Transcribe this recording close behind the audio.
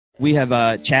We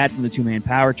have Chad from the Two Man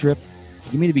Power Trip.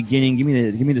 Give me the beginning. Give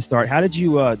me the start. How did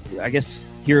you, I guess,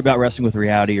 hear about Wrestling with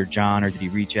Reality or John, or did he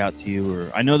reach out to you?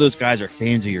 Or I know those guys are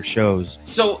fans of your shows.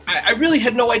 So I really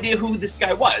had no idea who this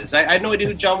guy was. I had no idea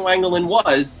who John Wanglin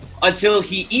was until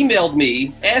he emailed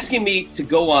me asking me to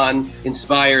go on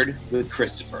Inspired with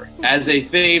Christopher. As a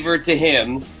favor to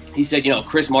him, he said,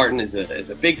 Chris Martin is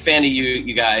a big fan of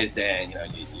you guys, and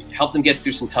you helped them get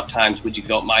through some tough times. Would you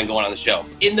mind going on the show?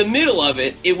 In the middle of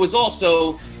it, it was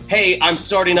also, hey, I'm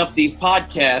starting up these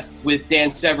podcasts with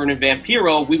Dan Severn and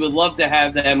Vampiro. We would love to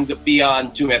have them be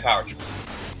on Two Man Power Trip.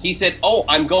 He said,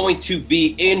 I'm going to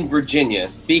be in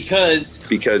Virginia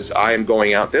because I am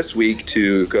going out this week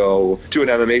to go to an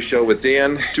MMA show with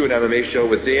Dan,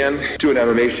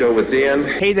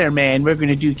 Hey there, man. We're going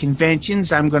to do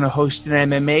conventions. I'm going to host an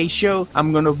MMA show.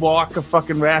 I'm going to walk a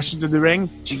fucking wrestler to the ring.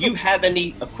 Do you have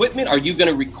any equipment? Are you going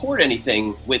to record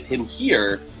anything with him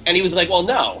here? And he was like, well,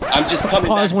 no, I'm just coming back.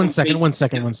 Pause one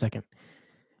second.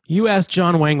 You asked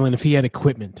John Wanglin if he had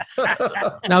equipment.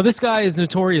 Now, this guy is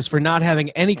notorious for not having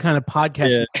any kind of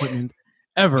podcast equipment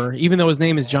ever, even though his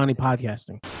name is Johnny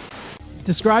Podcasting.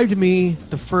 Describe to me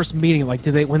the first meeting. Like,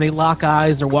 when they lock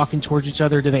eyes, they're walking towards each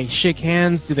other, do they shake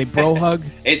hands? Do they bro hug?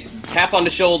 It's tap on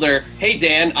the shoulder. Hey,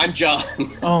 Dan, I'm John.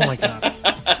 Oh, my God.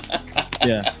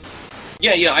 Yeah.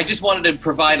 Yeah, I just wanted to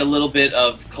provide a little bit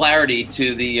of clarity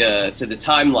to the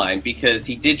timeline, because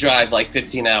he did drive like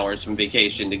 15 hours from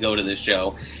vacation to go to this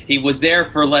show. He was there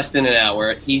for less than an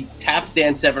hour. He tapped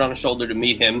Dan Severn on the shoulder to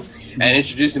meet him and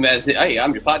introduced him as, hey,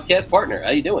 I'm your podcast partner.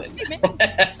 How you doing?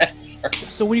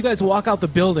 So when you guys walk out the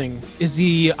building, is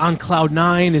he on cloud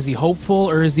nine? Is he hopeful,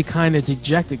 or is he kind of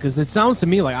dejected? Because it sounds to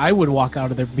me like I would walk out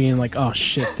of there being like, oh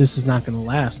shit, this is not going to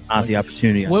last. Not the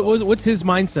opportunity. What's his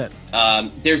mindset?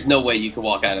 There's no way you can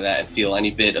walk out of that and feel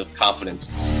any bit of confidence.